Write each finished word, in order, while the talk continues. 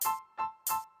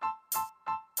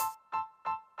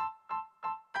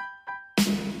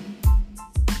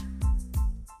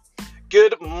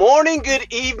morning,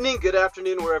 good evening, good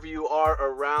afternoon, wherever you are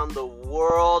around the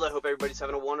world. I hope everybody's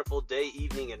having a wonderful day,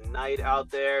 evening, and night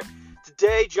out there.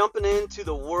 Today, jumping into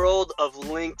the world of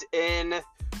LinkedIn.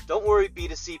 Don't worry,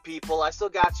 B2C people, I still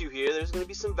got you here. There's going to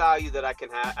be some value that I can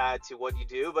add to what you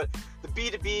do, but the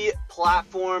B2B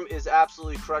platform is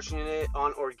absolutely crushing it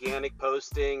on organic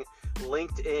posting.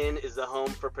 LinkedIn is the home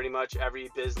for pretty much every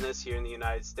business here in the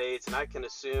United States, and I'm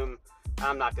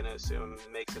not going to assume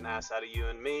it makes an ass out of you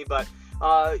and me, but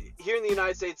here in the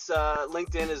United States,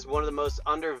 LinkedIn is one of the most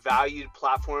undervalued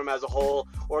platform as a whole.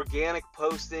 Organic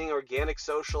posting, organic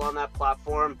social on that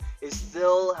platform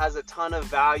still has a ton of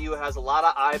value. It has a lot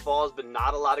of eyeballs, but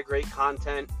not a lot of great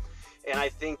content. And I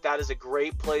think that is a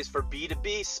great place for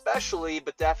B2B especially,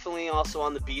 but definitely also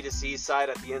on the B2C side.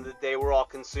 At the end of the day, we're all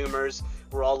consumers.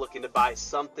 We're all looking to buy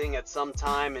something at some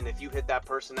time. And if you hit that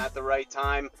person at the right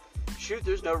time, shoot,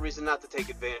 there's no reason not to take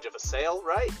advantage of a sale,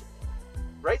 right?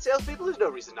 Right, salespeople? There's no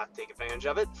reason not to take advantage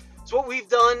of it. So what we've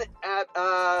done at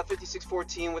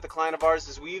 5614 with a client of ours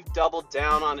is we've doubled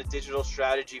down on a digital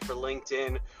strategy for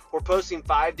LinkedIn. We're posting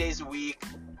 5 days a week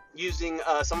using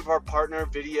some of our partner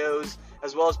videos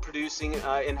as well as producing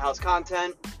in-house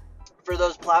content for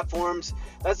those platforms.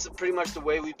 That's pretty much the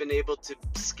way we've been able to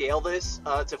scale this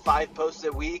to 5 posts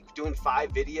a week, doing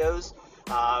 5 videos.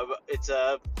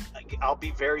 I'll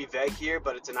be very vague here,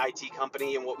 but it's an IT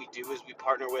company, and what we do is we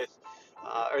partner with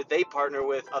they partner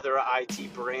with other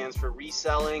IT brands for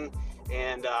reselling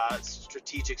and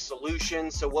strategic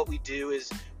solutions. So what we do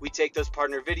is we take those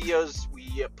partner videos,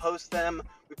 we post them,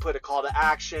 we put a call to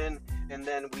action, and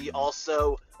then we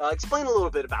also explain a little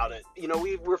bit about it. You know,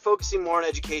 we're focusing more on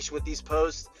education with these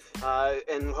posts,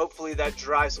 and hopefully that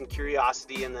drives some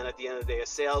curiosity, and then at the end of the day,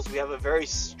 sales. We have a very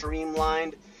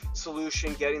streamlined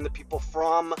solution getting the people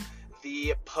from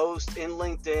the post in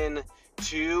LinkedIn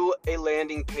to a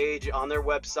landing page on their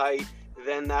website.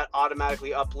 Then that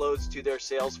automatically uploads to their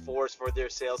Salesforce for their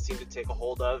sales team to take a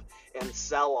hold of and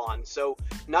sell on. So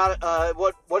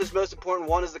what is most important?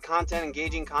 One is the content,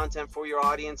 engaging content for your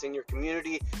audience and your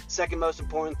community. Second most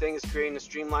important thing is creating a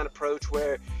streamlined approach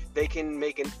where they can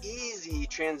make an easy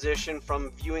transition from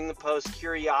viewing the post,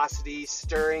 curiosity,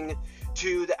 stirring,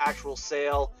 to the actual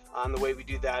sale. The way we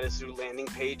do that is through landing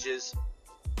pages,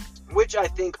 which I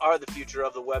think are the future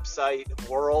of the website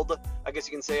world. I guess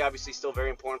you can say obviously still very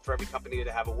important for every company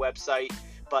to have a website,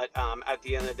 but at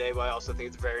the end of the day, I also think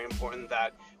it's very important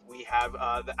that we have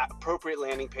the appropriate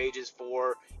landing pages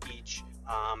for each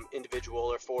individual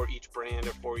or for each brand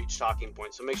or for each talking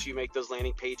point. So make sure you make those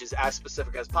landing pages as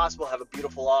specific as possible. Have a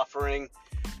beautiful offering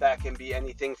that can be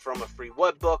anything from a free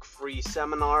webbook, free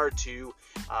seminar to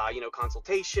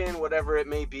consultation, whatever it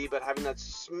may be. But having that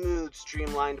smooth,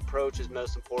 streamlined approach is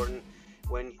most important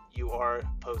when you are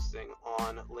posting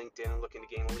on LinkedIn and looking to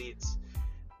gain leads.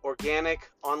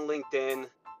 Organic on LinkedIn,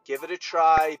 give it a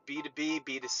try. B2B,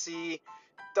 B2C.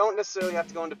 Don't necessarily have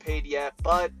to go into paid yet,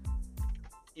 but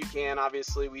you can.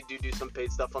 Obviously, we do some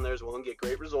paid stuff on there as well and get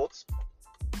great results.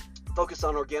 Focus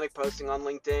on organic posting on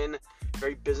LinkedIn.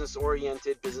 Very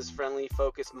business-oriented, business-friendly,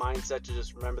 focused mindset to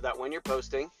just remember that when you're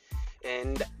posting.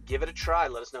 And give it a try.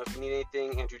 Let us know if you need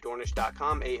anything.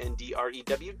 AndrewDornish.com,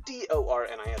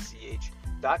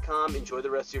 AndrewDornisch.com. Enjoy the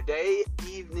rest of your day,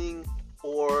 evening,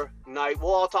 or night.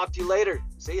 We'll all talk to you later.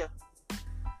 See ya.